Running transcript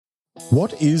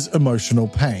What is emotional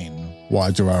pain?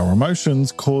 Why do our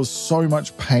emotions cause so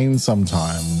much pain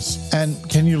sometimes? And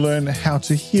can you learn how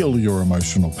to heal your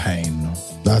emotional pain?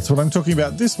 That's what I'm talking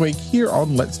about this week here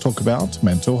on Let's Talk About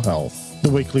Mental Health, the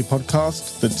weekly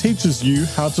podcast that teaches you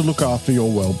how to look after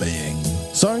your well-being.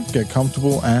 So get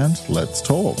comfortable and let's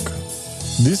talk.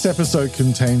 This episode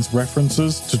contains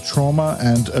references to trauma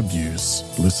and abuse.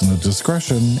 Listener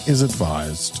discretion is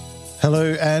advised.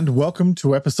 Hello and welcome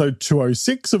to episode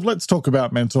 206 of Let's Talk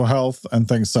About Mental Health, and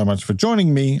thanks so much for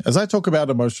joining me as I talk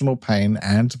about emotional pain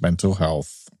and mental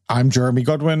health. I'm Jeremy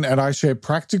Godwin and I share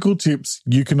practical tips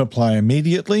you can apply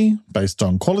immediately based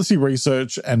on quality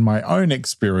research and my own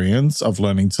experience of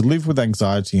learning to live with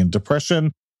anxiety and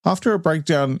depression after a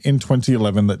breakdown in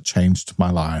 2011 that changed my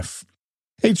life.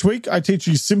 Each week, I teach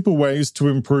you simple ways to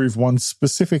improve one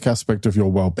specific aspect of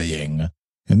your well-being.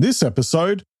 In this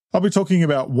episode, I'll be talking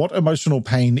about what emotional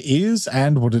pain is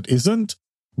and what it isn't,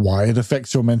 why it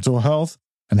affects your mental health,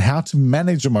 and how to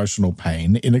manage emotional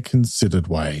pain in a considered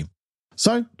way.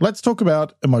 So, let's talk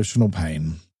about emotional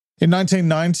pain. In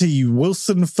 1990,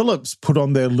 Wilson Phillips put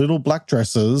on their little black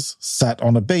dresses, sat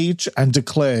on a beach, and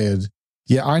declared,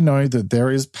 "Yeah, I know that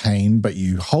there is pain, but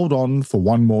you hold on for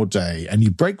one more day, and you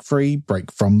break free,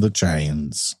 break from the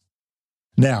chains."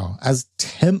 Now, as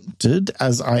tempted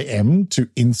as I am to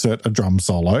insert a drum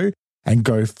solo and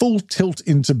go full tilt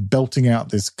into belting out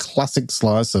this classic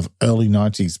slice of early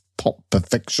 90s pop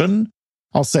perfection,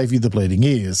 I'll save you the bleeding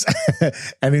ears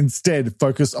and instead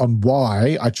focus on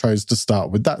why I chose to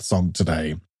start with that song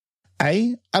today.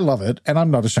 A, I love it and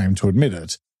I'm not ashamed to admit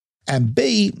it. And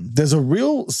B, there's a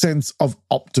real sense of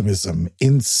optimism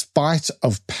in spite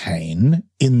of pain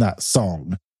in that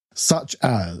song, such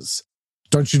as,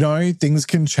 "Don't you know, things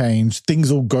can change,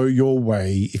 things will go your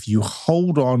way if you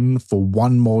hold on for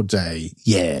one more day.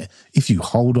 Yeah, if you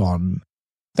hold on."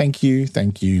 Thank you,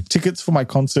 thank you. Tickets for my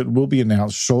concert will be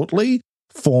announced shortly.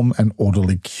 Form an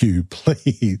orderly queue,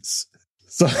 please.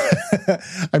 So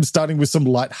I'm starting with some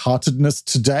lightheartedness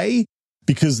today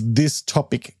because this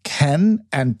topic can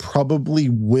and probably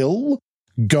will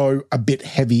go a bit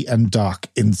heavy and dark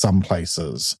in some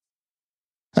places.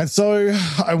 And so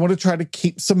I want to try to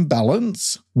keep some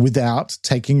balance without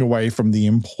taking away from the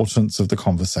importance of the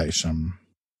conversation.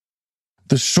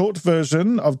 The short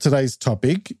version of today's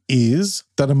topic is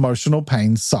that emotional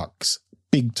pain sucks,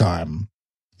 big time.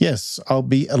 Yes, I'll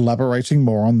be elaborating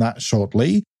more on that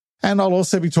shortly, and I'll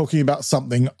also be talking about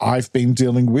something I've been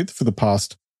dealing with for the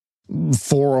past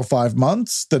 4 or 5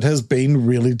 months that has been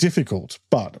really difficult.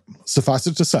 But suffice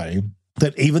it to say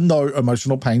that even though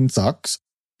emotional pain sucks,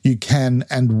 you can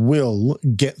and will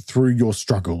get through your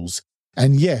struggles.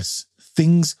 And yes,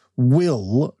 things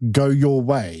will go your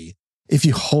way if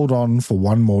you hold on for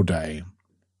one more day.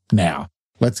 Now,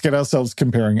 let's get ourselves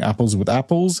comparing apples with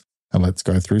apples and let's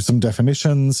go through some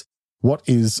definitions. What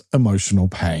is emotional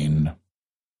pain?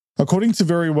 According to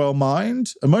Verywell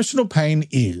Mind, emotional pain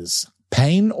is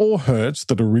pain or hurt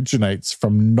that originates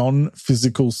from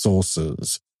non-physical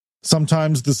sources.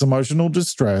 Sometimes this emotional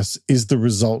distress is the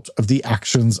result of the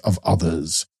actions of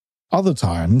others. Other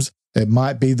times, it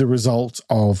might be the result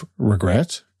of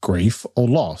regret, grief, or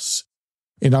loss.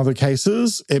 In other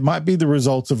cases, it might be the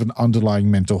result of an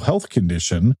underlying mental health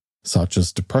condition, such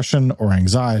as depression or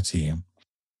anxiety.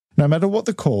 No matter what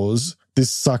the cause,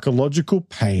 this psychological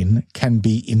pain can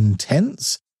be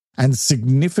intense and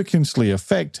significantly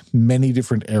affect many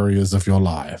different areas of your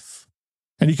life.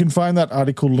 And you can find that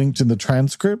article linked in the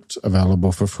transcript,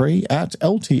 available for free at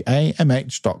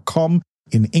ltamh.com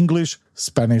in English,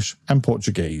 Spanish, and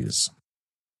Portuguese.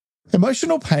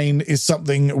 Emotional pain is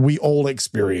something we all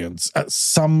experience at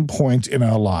some point in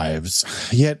our lives,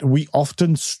 yet we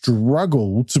often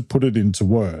struggle to put it into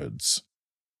words.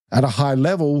 At a high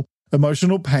level,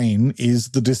 emotional pain is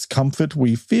the discomfort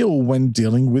we feel when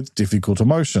dealing with difficult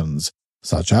emotions,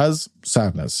 such as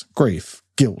sadness, grief,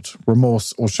 guilt,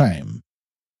 remorse, or shame.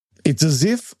 It's as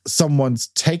if someone's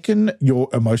taken your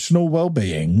emotional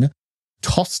well-being,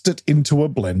 tossed it into a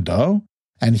blender,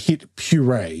 and hit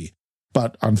puree.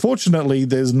 But unfortunately,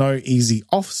 there's no easy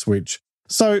off switch,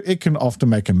 so it can often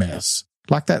make a mess.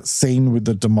 Like that scene with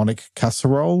the demonic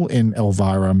casserole in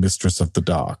Elvira, Mistress of the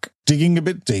Dark. Digging a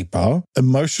bit deeper,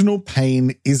 emotional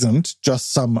pain isn't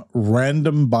just some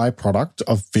random byproduct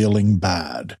of feeling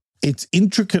bad. It's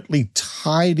intricately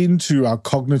tied into our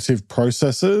cognitive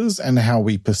processes and how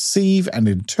we perceive and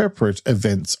interpret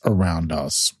events around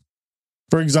us.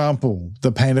 For example,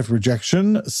 the pain of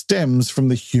rejection stems from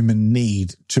the human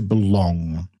need to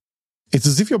belong. It's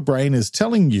as if your brain is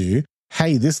telling you,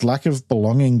 hey, this lack of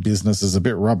belonging business is a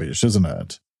bit rubbish, isn't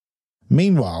it?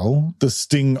 Meanwhile, the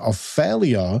sting of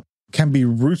failure can be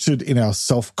rooted in our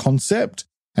self-concept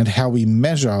and how we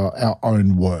measure our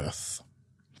own worth.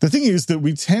 The thing is that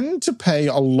we tend to pay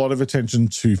a lot of attention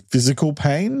to physical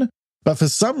pain, but for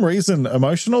some reason,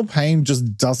 emotional pain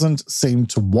just doesn't seem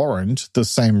to warrant the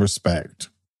same respect.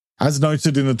 As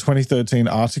noted in a 2013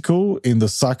 article in the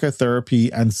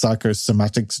Psychotherapy and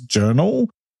Psychosomatics Journal,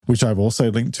 which I've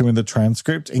also linked to in the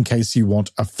transcript in case you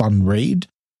want a fun read,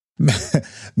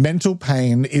 mental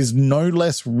pain is no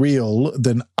less real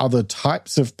than other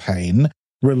types of pain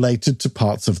related to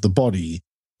parts of the body,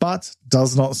 but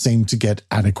does not seem to get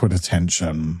adequate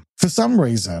attention. For some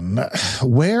reason,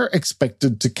 we're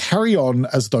expected to carry on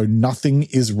as though nothing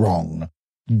is wrong,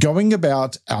 going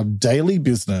about our daily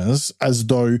business as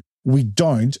though we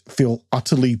don't feel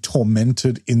utterly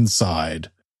tormented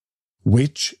inside,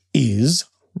 which is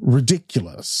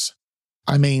ridiculous.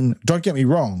 I mean, don't get me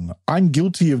wrong, I'm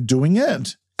guilty of doing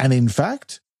it, and in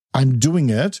fact, I'm doing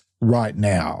it right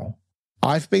now.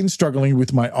 I've been struggling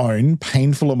with my own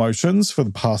painful emotions for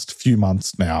the past few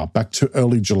months now, back to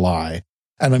early July,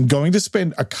 and I'm going to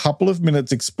spend a couple of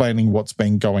minutes explaining what's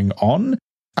been going on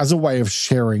as a way of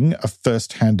sharing a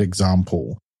first-hand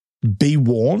example. Be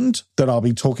warned that I'll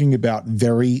be talking about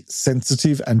very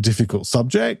sensitive and difficult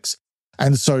subjects,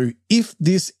 and so if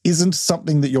this isn't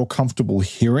something that you're comfortable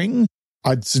hearing,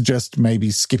 I'd suggest maybe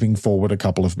skipping forward a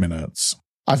couple of minutes.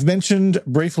 I've mentioned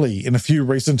briefly in a few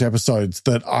recent episodes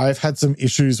that I've had some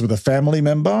issues with a family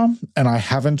member, and I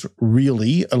haven't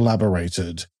really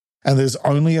elaborated. And there's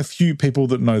only a few people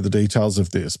that know the details of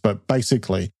this, but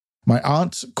basically, my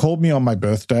aunt called me on my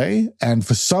birthday and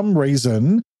for some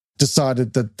reason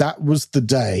decided that that was the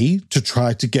day to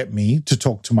try to get me to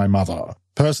talk to my mother.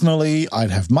 Personally,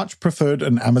 I'd have much preferred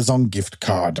an Amazon gift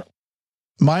card.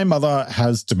 My mother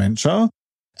has dementia,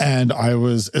 and I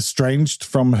was estranged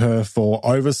from her for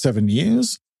over 7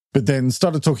 years, but then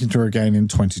started talking to her again in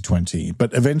 2020.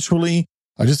 But eventually,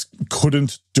 I just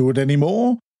couldn't do it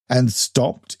anymore and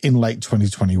stopped in late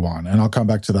 2021, and I'll come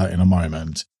back to that in a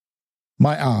moment.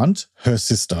 My aunt, her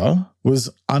sister, was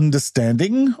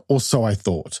understanding, or so I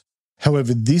thought.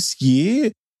 However, this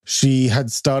year, she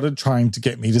had started trying to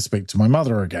get me to speak to my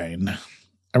mother again.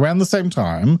 Around the same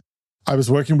time, I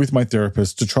was working with my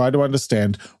therapist to try to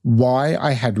understand why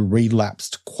I had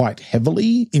relapsed quite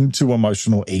heavily into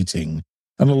emotional eating,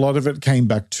 and a lot of it came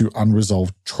back to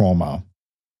unresolved trauma.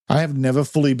 I have never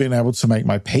fully been able to make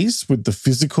my peace with the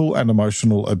physical and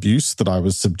emotional abuse that I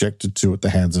was subjected to at the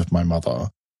hands of my mother.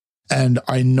 And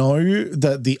I know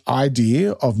that the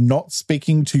idea of not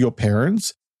speaking to your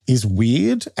parents is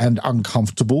weird and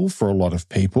uncomfortable for a lot of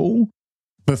people,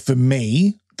 but for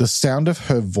me, the sound of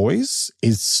her voice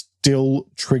is still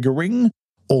triggering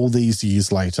all these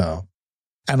years later.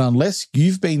 And unless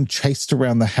you've been chased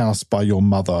around the house by your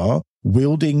mother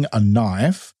wielding a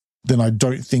knife, then I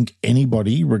don't think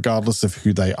anybody, regardless of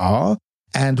who they are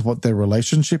and what their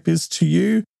relationship is to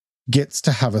you, gets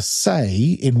to have a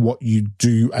say in what you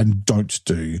do and don't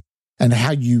do, and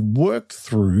how you work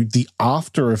through the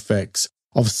after effects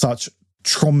of such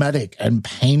traumatic and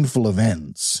painful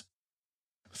events.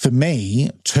 For me,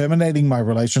 terminating my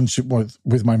relationship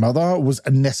with my mother was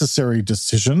a necessary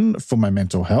decision for my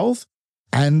mental health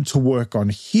and to work on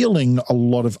healing a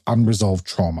lot of unresolved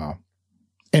trauma.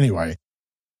 Anyway,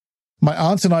 my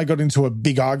aunt and I got into a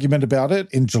big argument about it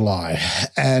in July,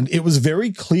 and it was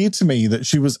very clear to me that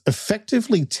she was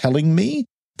effectively telling me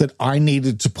that I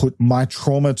needed to put my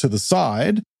trauma to the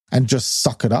side and just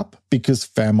suck it up because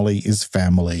family is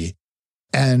family.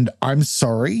 And I'm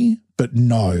sorry, but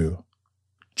no.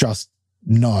 Just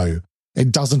no.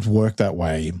 It doesn't work that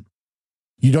way.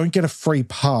 You don't get a free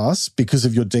pass because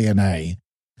of your DNA,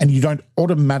 and you don't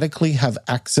automatically have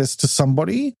access to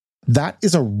somebody. That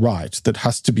is a right that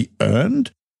has to be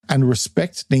earned, and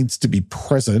respect needs to be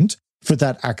present for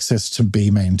that access to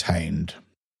be maintained.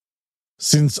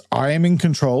 Since I am in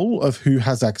control of who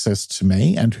has access to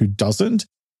me and who doesn't,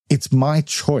 it's my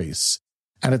choice,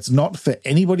 and it's not for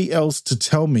anybody else to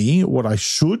tell me what I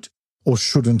should or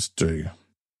shouldn't do.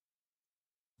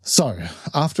 So,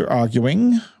 after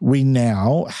arguing, we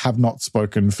now have not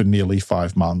spoken for nearly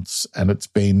 5 months, and it's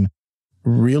been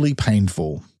really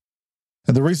painful.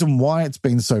 And the reason why it's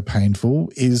been so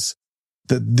painful is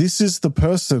that this is the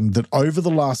person that over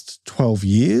the last 12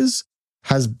 years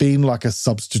has been like a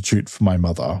substitute for my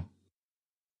mother.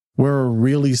 We're a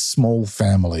really small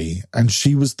family, and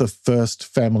she was the first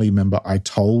family member I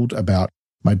told about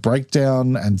my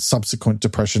breakdown and subsequent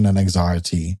depression and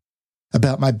anxiety,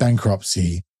 about my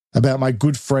bankruptcy, about my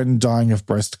good friend dying of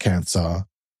breast cancer,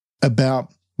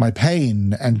 about my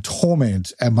pain and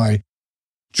torment and my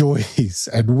joys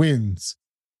and wins.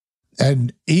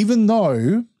 And even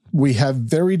though we have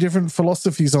very different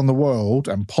philosophies on the world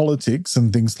and politics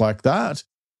and things like that.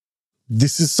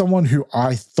 This is someone who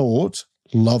I thought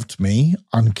loved me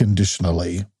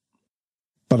unconditionally,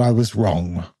 but I was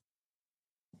wrong.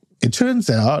 It turns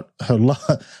out her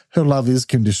love is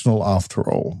conditional after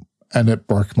all, and it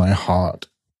broke my heart.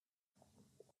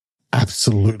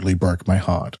 Absolutely broke my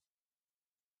heart.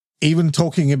 Even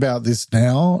talking about this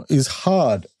now is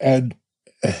hard, and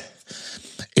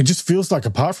it just feels like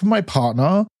apart from my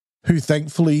partner, who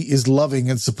thankfully is loving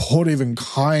and supportive and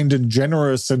kind and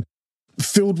generous and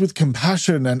filled with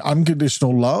compassion and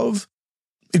unconditional love,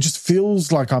 it just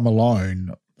feels like I'm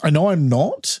alone. I know I'm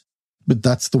not, but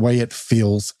that's the way it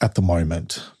feels at the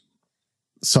moment.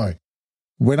 So,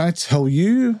 when I tell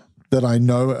you that I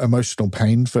know emotional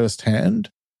pain firsthand,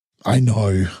 I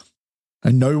know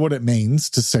what it means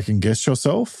to second guess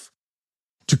yourself,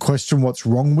 to question what's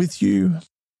wrong with you,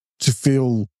 to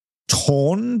feel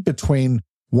torn between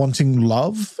wanting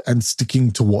love and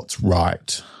sticking to what's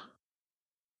right.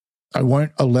 I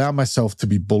won't allow myself to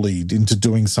be bullied into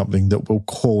doing something that will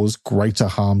cause greater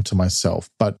harm to myself.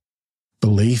 But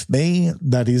believe me,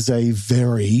 that is a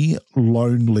very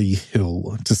lonely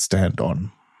hill to stand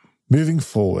on. Moving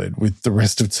forward with the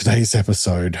rest of today's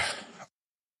episode,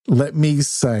 let me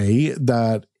say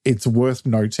that it's worth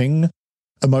noting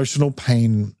emotional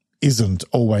pain isn't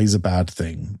always a bad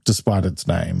thing, despite its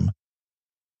name.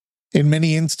 In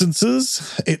many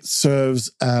instances, it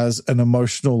serves as an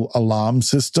emotional alarm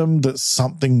system that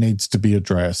something needs to be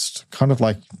addressed, kind of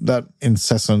like that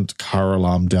incessant car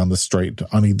alarm down the street,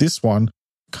 only this one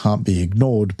can't be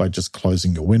ignored by just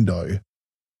closing your window.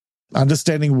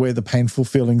 Understanding where the painful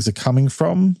feelings are coming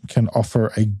from can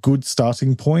offer a good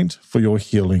starting point for your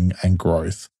healing and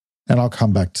growth, and I'll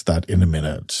come back to that in a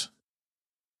minute.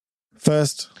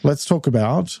 First, let's talk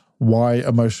about why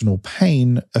emotional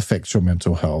pain affects your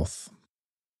mental health.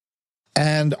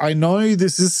 And I know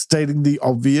this is stating the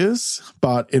obvious,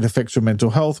 but it affects your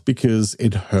mental health because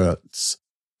it hurts.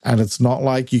 And it's not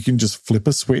like you can just flip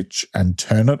a switch and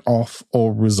turn it off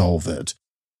or resolve it,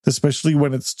 especially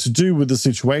when it's to do with a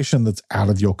situation that's out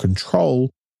of your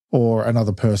control or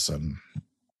another person.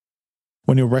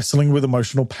 When you're wrestling with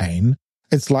emotional pain,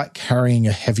 it's like carrying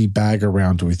a heavy bag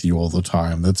around with you all the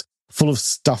time that's full of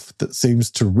stuff that seems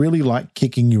to really like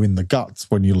kicking you in the guts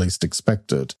when you least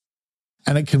expect it.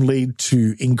 And it can lead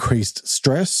to increased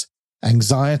stress,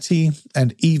 anxiety,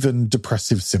 and even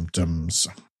depressive symptoms.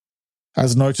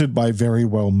 As noted by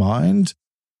Verywell Mind,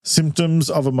 symptoms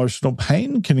of emotional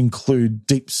pain can include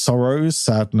deep sorrow,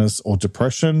 sadness, or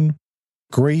depression,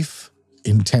 grief,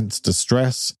 intense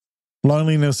distress,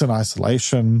 loneliness and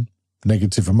isolation,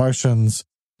 negative emotions,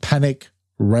 panic,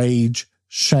 rage,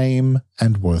 shame,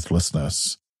 and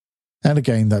worthlessness. And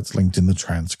again, that's linked in the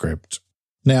transcript.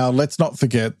 Now, let's not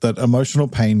forget that emotional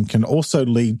pain can also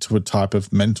lead to a type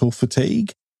of mental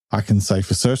fatigue. I can say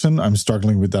for certain I'm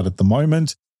struggling with that at the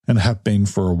moment and have been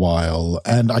for a while,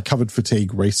 and I covered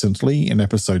fatigue recently in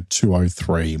episode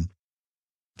 203.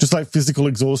 Just like physical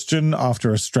exhaustion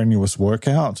after a strenuous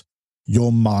workout,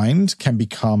 your mind can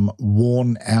become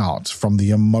worn out from the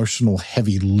emotional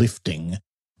heavy lifting,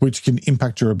 which can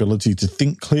impact your ability to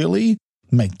think clearly,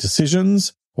 make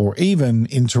decisions, or even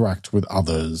interact with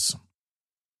others.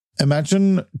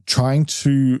 Imagine trying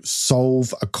to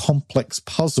solve a complex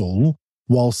puzzle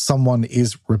while someone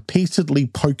is repeatedly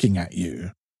poking at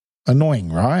you.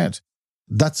 Annoying, right?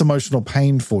 That's emotional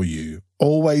pain for you,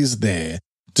 always there,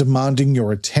 demanding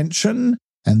your attention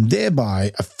and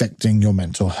thereby affecting your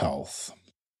mental health.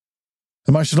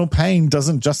 Emotional pain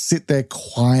doesn't just sit there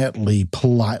quietly,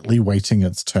 politely waiting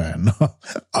its turn.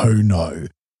 Oh no.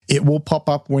 It will pop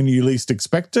up when you least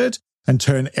expect it and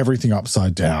turn everything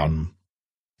upside down.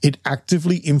 It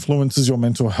actively influences your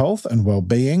mental health and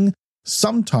well-being,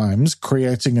 sometimes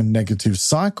creating a negative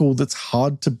cycle that's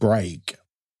hard to break.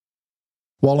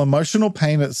 While emotional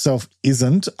pain itself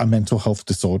isn't a mental health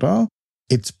disorder,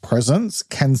 its presence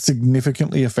can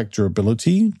significantly affect your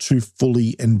ability to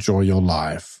fully enjoy your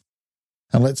life.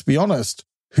 And let's be honest,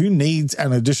 who needs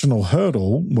an additional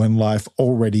hurdle when life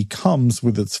already comes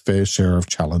with its fair share of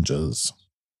challenges?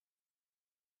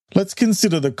 Let's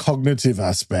consider the cognitive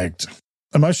aspect.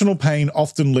 Emotional pain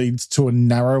often leads to a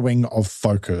narrowing of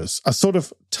focus, a sort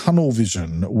of tunnel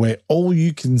vision where all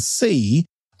you can see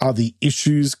are the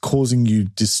issues causing you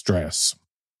distress.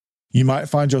 You might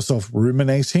find yourself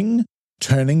ruminating,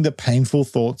 turning the painful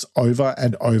thoughts over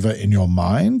and over in your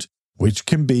mind, which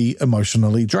can be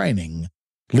emotionally draining,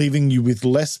 leaving you with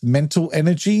less mental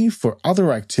energy for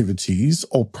other activities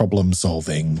or problem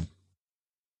solving.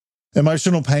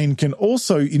 Emotional pain can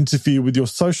also interfere with your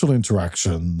social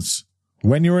interactions.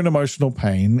 When you're in emotional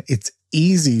pain, it's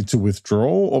easy to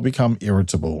withdraw or become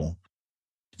irritable.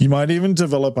 You might even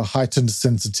develop a heightened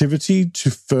sensitivity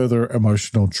to further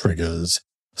emotional triggers,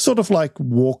 sort of like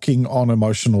walking on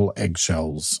emotional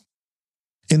eggshells.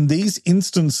 In these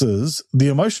instances, the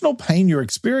emotional pain you're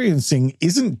experiencing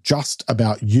isn't just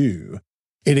about you.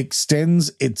 It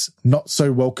extends its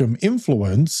not-so-welcome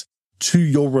influence to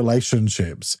your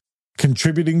relationships,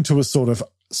 contributing to a sort of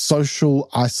social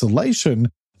isolation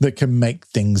that can make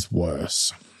things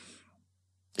worse.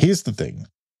 Here's the thing.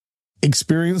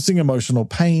 Experiencing emotional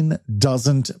pain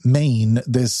doesn't mean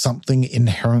there's something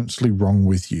inherently wrong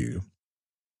with you.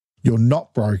 You're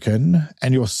not broken,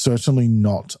 and you're certainly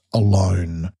not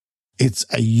alone. It's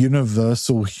a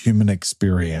universal human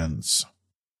experience.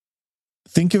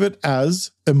 Think of it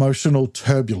as emotional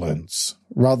turbulence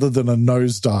rather than a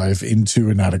nosedive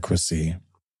into inadequacy.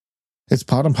 It's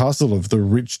part and parcel of the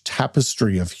rich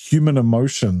tapestry of human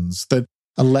emotions that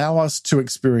allow us to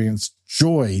experience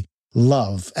joy,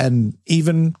 love, and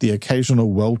even the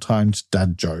occasional well-timed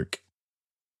dad joke.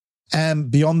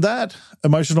 And beyond that,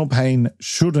 emotional pain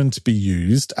shouldn't be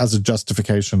used as a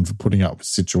justification for putting up with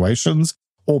situations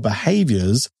or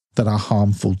behaviors that are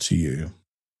harmful to you.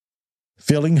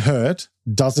 Feeling hurt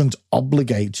doesn't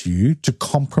obligate you to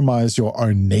compromise your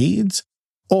own needs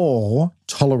or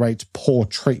tolerate poor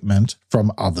treatment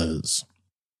from others.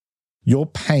 Your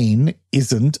pain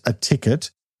isn't a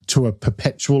ticket to a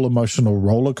perpetual emotional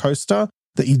roller coaster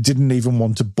that you didn't even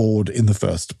want to board in the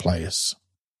first place.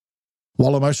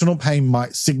 While emotional pain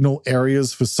might signal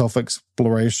areas for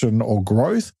self-exploration or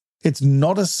growth, it's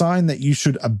not a sign that you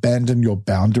should abandon your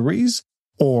boundaries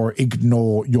or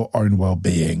ignore your own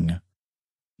well-being.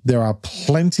 There are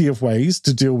plenty of ways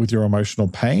to deal with your emotional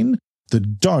pain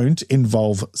that don't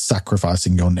involve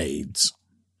sacrificing your needs.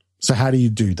 So how do you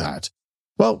do that?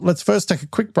 Well, let's first take a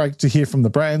quick break to hear from the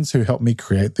brands who help me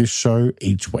create this show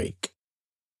each week.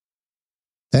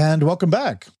 And welcome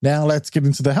back. Now let's get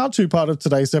into the how-to part of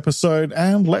today's episode,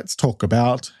 and let's talk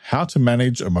about how to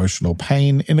manage emotional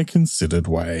pain in a considered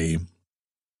way.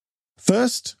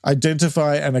 First,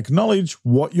 identify and acknowledge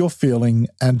what you're feeling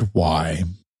and why.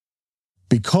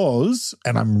 Because,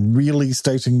 and I'm really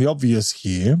stating the obvious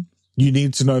here, you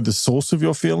need to know the source of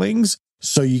your feelings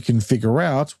so you can figure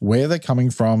out where they're coming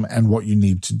from and what you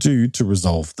need to do to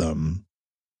resolve them.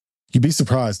 You'd be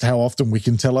surprised how often we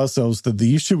can tell ourselves that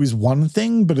the issue is one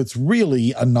thing, but it's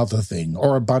really another thing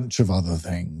or a bunch of other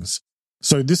things.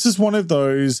 So this is one of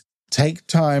those take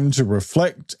time to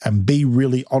reflect and be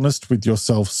really honest with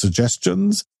yourself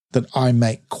suggestions that I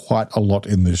make quite a lot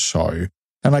in this show.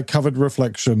 And I covered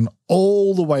reflection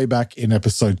all the way back in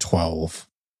episode 12.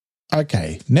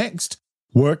 Okay, next,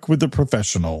 work with a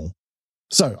professional.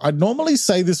 So I'd normally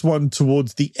say this one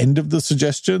towards the end of the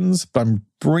suggestions, but I'm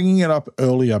bringing it up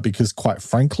earlier because, quite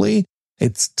frankly,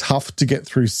 it's tough to get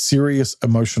through serious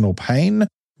emotional pain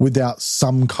without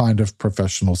some kind of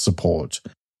professional support.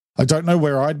 I don't know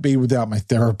where I'd be without my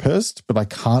therapist, but I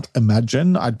can't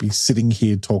imagine I'd be sitting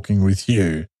here talking with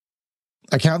you.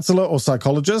 A counselor or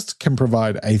psychologist can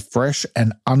provide a fresh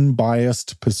and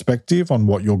unbiased perspective on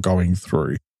what you're going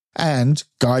through and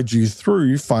guide you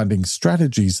through finding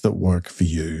strategies that work for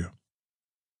you.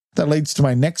 That leads to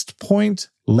my next point,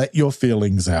 let your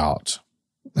feelings out.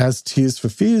 As Tears for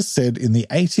Fears said in the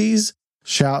 80s,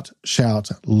 shout,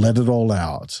 shout, let it all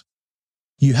out.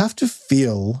 You have to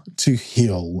feel to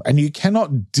heal, and you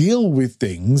cannot deal with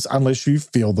things unless you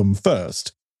feel them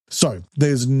first. So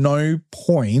there's no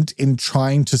point in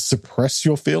trying to suppress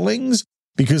your feelings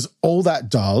because all that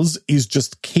does is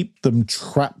just keep them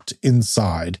trapped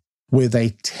inside, where they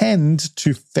tend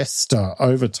to fester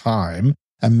over time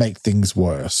and make things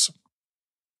worse.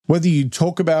 Whether you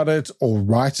talk about it or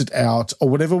write it out or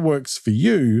whatever works for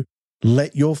you,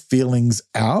 let your feelings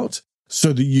out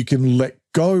so that you can let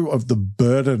go of the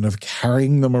burden of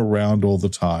carrying them around all the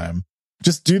time.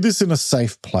 Just do this in a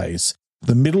safe place.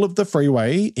 The middle of the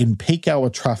freeway in peak hour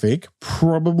traffic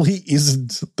probably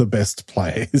isn't the best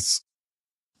place.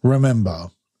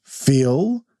 Remember,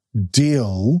 feel,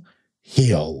 deal,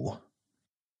 heal.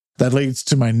 That leads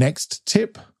to my next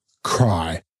tip,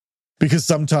 cry. Because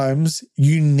sometimes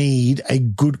you need a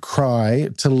good cry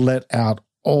to let out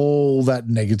all that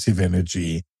negative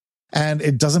energy. And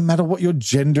it doesn't matter what your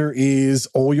gender is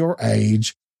or your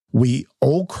age, we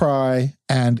all cry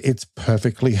and it's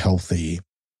perfectly healthy.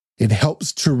 It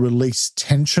helps to release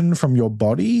tension from your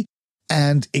body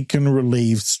and it can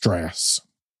relieve stress.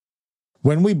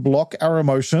 When we block our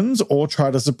emotions or try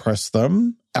to suppress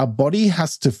them, our body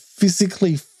has to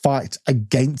physically fight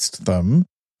against them,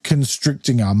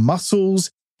 constricting our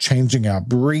muscles, changing our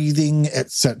breathing,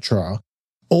 etc.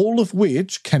 all of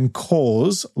which can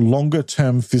cause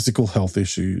longer-term physical health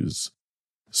issues.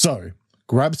 So,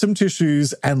 grab some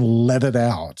tissues and let it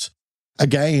out.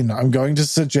 Again, I'm going to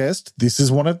suggest this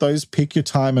is one of those pick your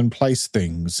time and place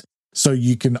things, so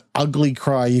you can ugly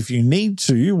cry if you need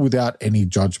to without any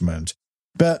judgment.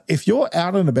 But if you're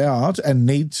out and about and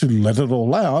need to let it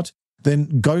all out,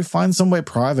 then go find somewhere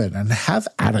private and have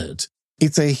at it.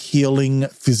 It's a healing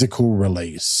physical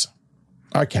release.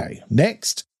 Okay,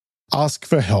 next, ask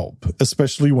for help,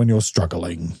 especially when you're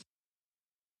struggling.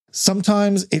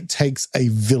 Sometimes it takes a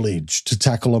village to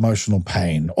tackle emotional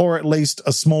pain, or at least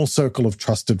a small circle of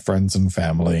trusted friends and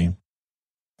family.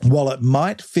 While it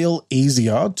might feel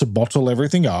easier to bottle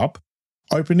everything up,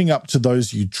 opening up to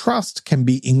those you trust can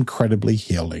be incredibly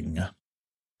healing.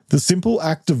 The simple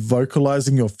act of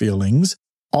vocalizing your feelings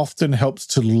often helps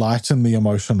to lighten the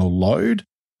emotional load,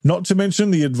 not to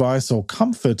mention the advice or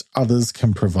comfort others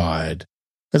can provide.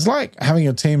 It's like having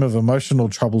a team of emotional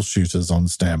troubleshooters on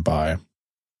standby.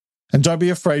 And don't be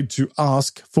afraid to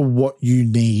ask for what you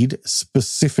need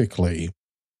specifically.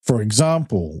 For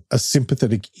example, a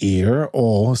sympathetic ear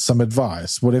or some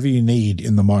advice, whatever you need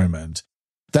in the moment.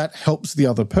 That helps the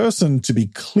other person to be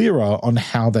clearer on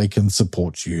how they can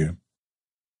support you.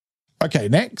 Okay,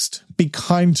 next, be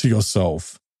kind to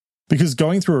yourself, because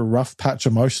going through a rough patch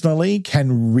emotionally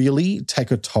can really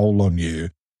take a toll on you,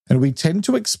 and we tend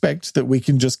to expect that we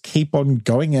can just keep on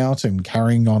going out and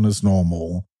carrying on as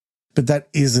normal. But that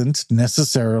isn't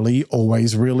necessarily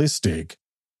always realistic.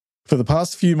 For the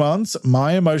past few months,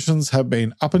 my emotions have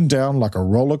been up and down like a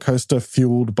roller coaster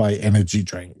fueled by energy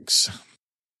drinks.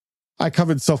 I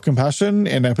covered self-compassion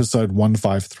in episode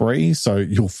 153, so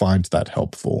you'll find that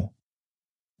helpful.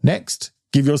 Next,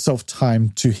 give yourself time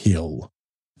to heal,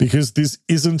 because this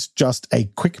isn't just a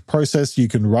quick process you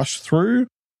can rush through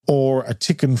or a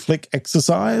tick and flick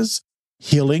exercise.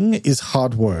 Healing is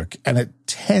hard work, and it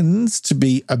tends to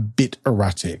be a bit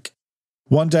erratic.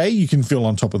 One day you can feel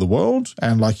on top of the world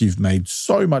and like you've made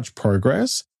so much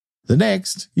progress. The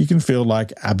next, you can feel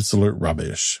like absolute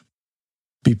rubbish.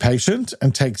 Be patient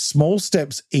and take small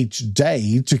steps each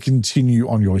day to continue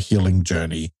on your healing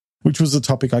journey, which was a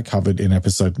topic I covered in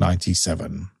episode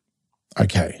 97.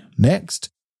 Okay, next,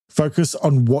 focus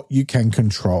on what you can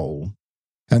control.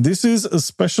 And this is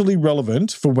especially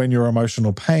relevant for when your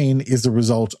emotional pain is a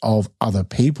result of other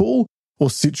people or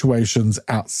situations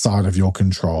outside of your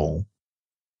control.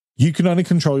 You can only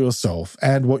control yourself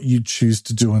and what you choose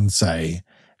to do and say.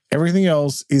 Everything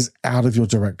else is out of your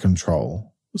direct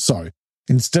control. So,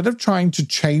 instead of trying to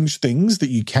change things that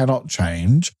you cannot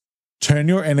change, turn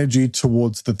your energy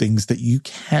towards the things that you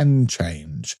can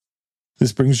change.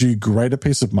 This brings you greater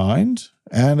peace of mind,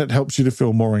 and it helps you to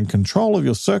feel more in control of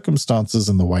your circumstances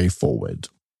and the way forward.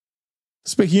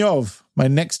 Speaking of, my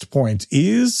next point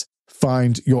is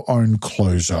find your own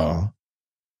closure.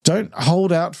 Don't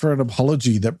hold out for an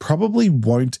apology that probably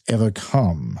won't ever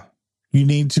come. You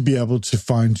need to be able to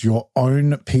find your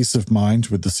own peace of mind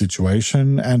with the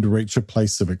situation and reach a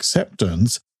place of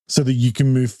acceptance so that you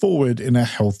can move forward in a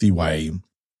healthy way.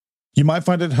 You might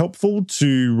find it helpful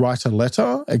to write a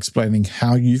letter explaining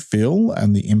how you feel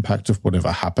and the impact of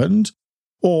whatever happened,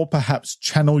 or perhaps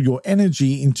channel your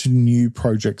energy into new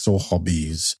projects or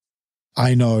hobbies.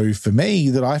 I know for me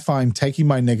that I find taking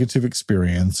my negative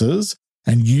experiences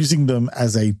and using them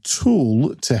as a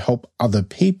tool to help other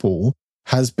people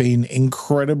has been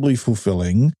incredibly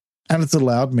fulfilling, and it's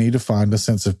allowed me to find a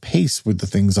sense of peace with the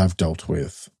things I've dealt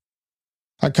with.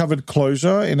 I covered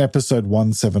closure in episode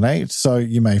 178, so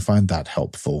you may find that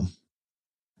helpful.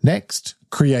 Next,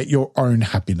 create your own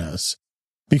happiness,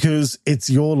 because it's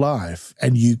your life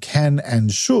and you can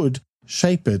and should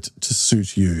shape it to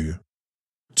suit you.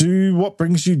 Do what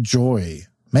brings you joy.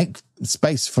 Make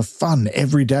space for fun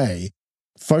every day.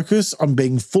 Focus on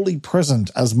being fully present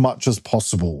as much as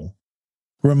possible.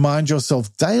 Remind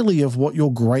yourself daily of what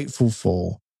you're grateful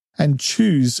for and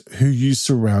choose who you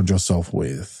surround yourself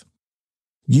with.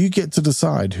 You get to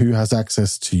decide who has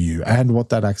access to you and what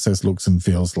that access looks and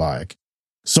feels like.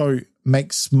 So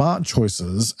make smart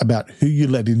choices about who you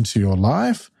let into your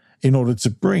life in order to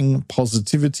bring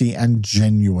positivity and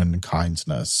genuine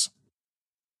kindness.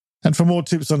 And for more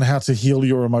tips on how to heal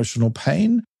your emotional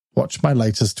pain, watch my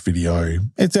latest video.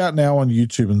 It's out now on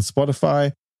YouTube and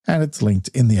Spotify, and it's linked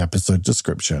in the episode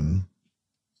description.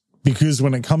 Because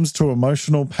when it comes to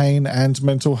emotional pain and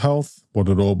mental health, what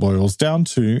it all boils down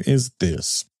to is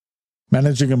this.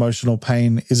 Managing emotional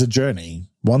pain is a journey,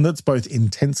 one that's both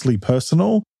intensely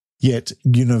personal, yet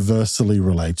universally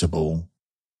relatable.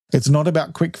 It's not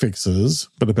about quick fixes,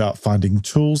 but about finding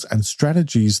tools and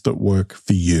strategies that work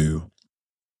for you.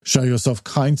 Show yourself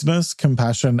kindness,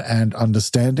 compassion, and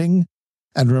understanding.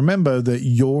 And remember that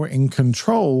you're in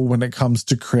control when it comes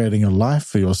to creating a life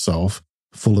for yourself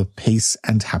full of peace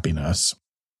and happiness.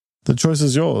 The choice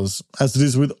is yours, as it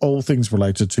is with all things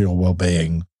related to your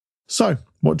well-being. So,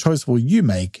 what choice will you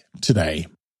make today?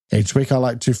 Each week I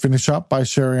like to finish up by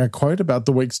sharing a quote about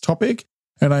the week's topic,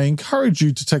 and I encourage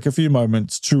you to take a few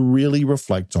moments to really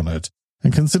reflect on it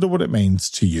and consider what it means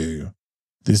to you.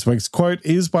 This week's quote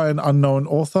is by an unknown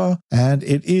author, and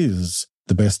it is,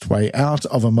 "The best way out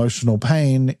of emotional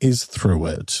pain is through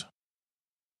it."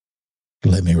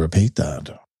 Let me repeat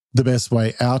that. The best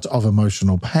way out of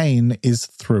emotional pain is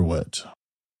through it.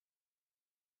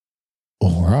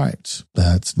 All right,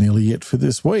 that's nearly it for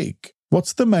this week.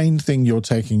 What's the main thing you're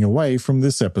taking away from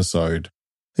this episode?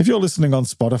 If you're listening on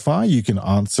Spotify, you can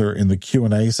answer in the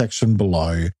Q&A section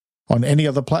below. On any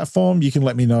other platform, you can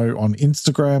let me know on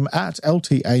Instagram at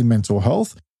LTA Mental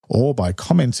Health or by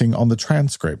commenting on the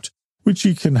transcript, which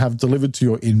you can have delivered to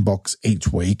your inbox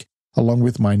each week, along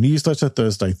with my newsletter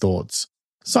Thursday Thoughts.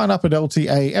 Sign up at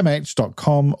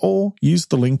ltamh.com or use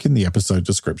the link in the episode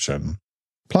description.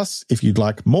 Plus, if you'd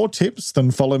like more tips, then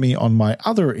follow me on my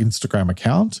other Instagram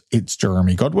account, It's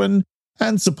Jeremy Godwin,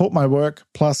 and support my work,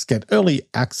 plus get early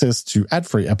access to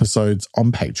ad-free episodes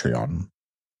on Patreon.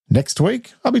 Next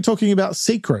week, I'll be talking about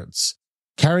secrets.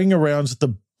 Carrying around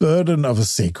the burden of a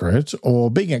secret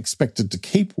or being expected to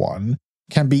keep one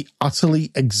can be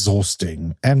utterly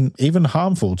exhausting and even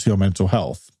harmful to your mental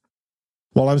health.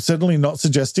 While I'm certainly not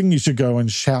suggesting you should go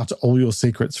and shout all your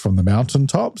secrets from the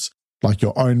mountaintops, like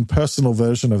your own personal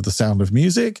version of The Sound of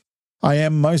Music, I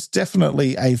am most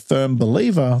definitely a firm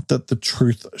believer that the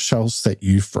truth shall set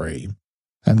you free.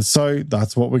 And so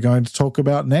that's what we're going to talk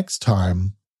about next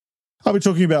time. I'll be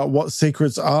talking about what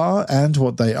secrets are and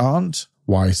what they aren't,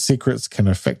 why secrets can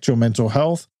affect your mental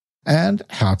health, and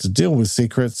how to deal with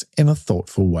secrets in a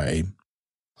thoughtful way.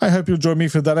 I hope you'll join me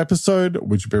for that episode,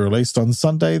 which will be released on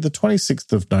Sunday, the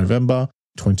 26th of November,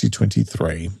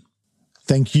 2023.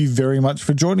 Thank you very much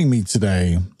for joining me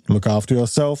today. Look after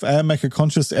yourself and make a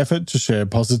conscious effort to share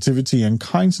positivity and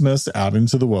kindness out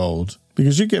into the world,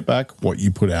 because you get back what you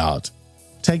put out.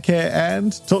 Take care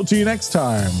and talk to you next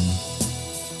time.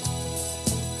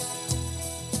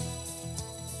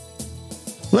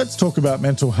 Let's Talk About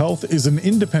Mental Health is an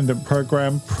independent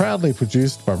program proudly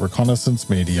produced by Reconnaissance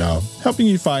Media, helping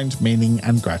you find meaning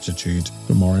and gratitude.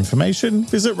 For more information,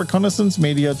 visit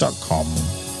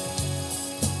reconnaissancemedia.com.